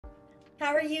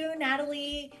How are you,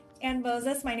 Natalie and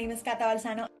Moses? My name is Cata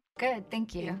Balsano. Good,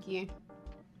 thank you. Thank you.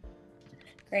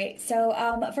 Great. So,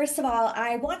 first of all,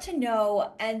 I want to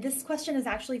know, and this question is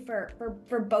actually for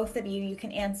both of you. You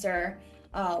can answer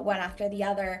one after the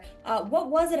other.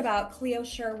 What was it about Cleo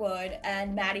Sherwood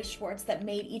and Maddie Schwartz that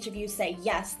made each of you say,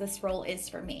 yes, this role is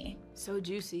for me? So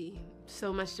juicy.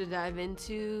 So much to dive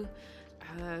into.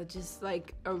 Just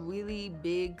like a really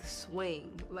big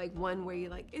swing. Like one where you're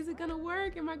like, is it gonna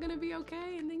work? Am I gonna be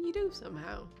okay? And then you do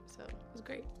somehow. So it was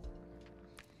great.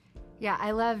 Yeah,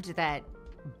 I loved that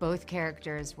both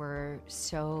characters were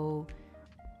so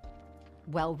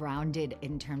well-rounded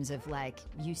in terms of like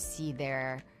you see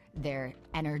their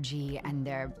energy and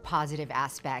their positive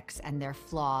aspects and their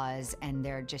flaws, and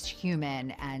they're just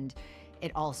human, and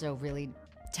it also really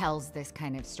tells this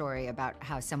kind of story about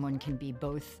how someone can be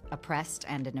both oppressed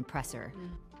and an oppressor.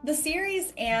 The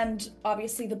series and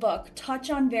obviously the book touch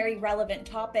on very relevant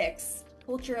topics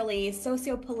culturally,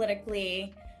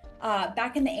 socio-politically,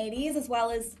 back in the 80s as well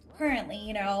as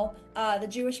currently, the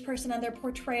Jewish person and their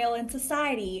portrayal in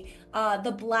society,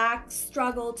 the Black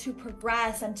struggle to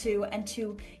progress and to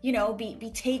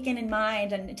be taken in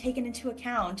mind and taken into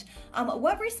account.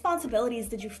 What responsibilities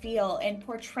did you feel in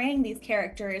portraying these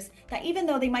characters that even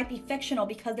though they might be fictional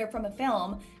because they're from a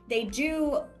film, they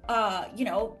do,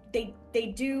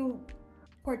 they do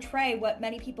portray what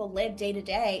many people live day to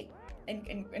day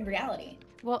in reality?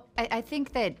 Well, I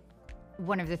think that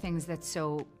one of the things that's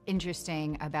so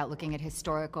interesting about looking at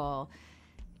historical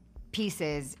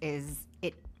pieces is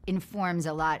it informs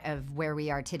a lot of where we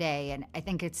are today. And I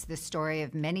think it's the story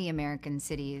of many American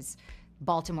cities.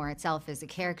 Baltimore itself is a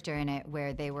character in it,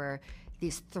 where they were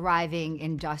these thriving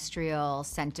industrial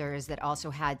centers that also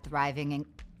had thriving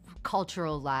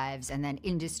cultural lives, and then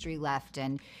industry left.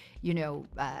 And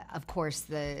of course,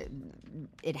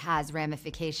 it has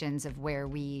ramifications of where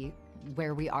we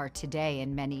are today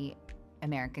in many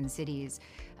American cities.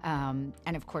 And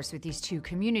of course, with these two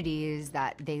communities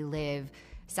that they live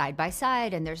side by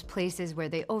side, and there's places where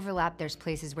they overlap, there's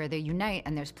places where they unite,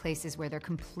 and there's places where they're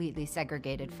completely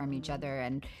segregated from each other,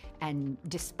 and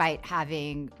despite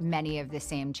having many of the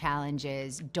same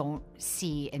challenges, don't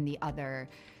see in the other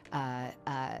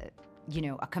a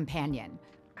companion.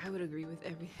 I would agree with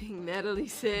everything Natalie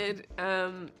said,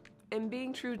 and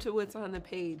being true to what's on the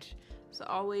page. So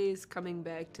always coming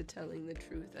back to telling the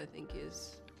truth, I think,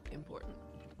 is important.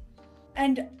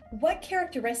 And what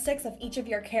characteristics of each of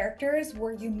your characters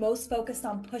were you most focused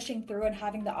on pushing through and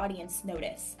having the audience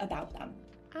notice about them?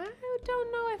 I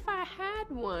don't know if I had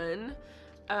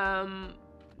one.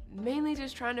 Mainly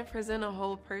just trying to present a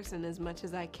whole person as much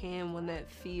as I can, one that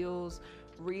feels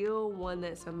real, one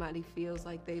that somebody feels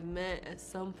like they've met at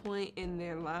some point in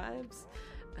their lives.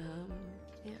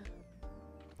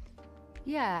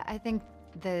 Yeah, I think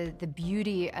the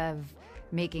beauty of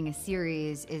making a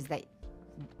series is that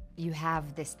you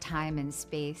have this time and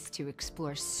space to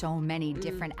explore so many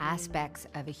different aspects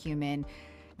of a human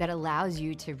that allows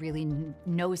you to really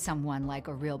know someone like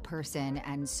a real person.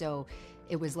 And so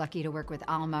it was lucky to work with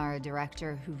Alma, our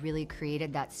director, who really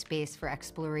created that space for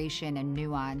exploration and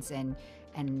nuance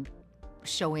and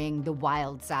showing the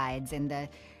wild sides and the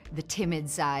timid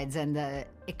sides and the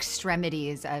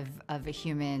extremities of a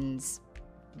human's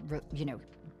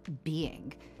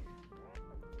being.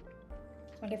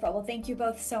 Wonderful. Well, thank you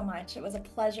both so much. It was a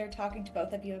pleasure talking to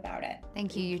both of you about it.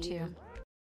 Thank you, you too.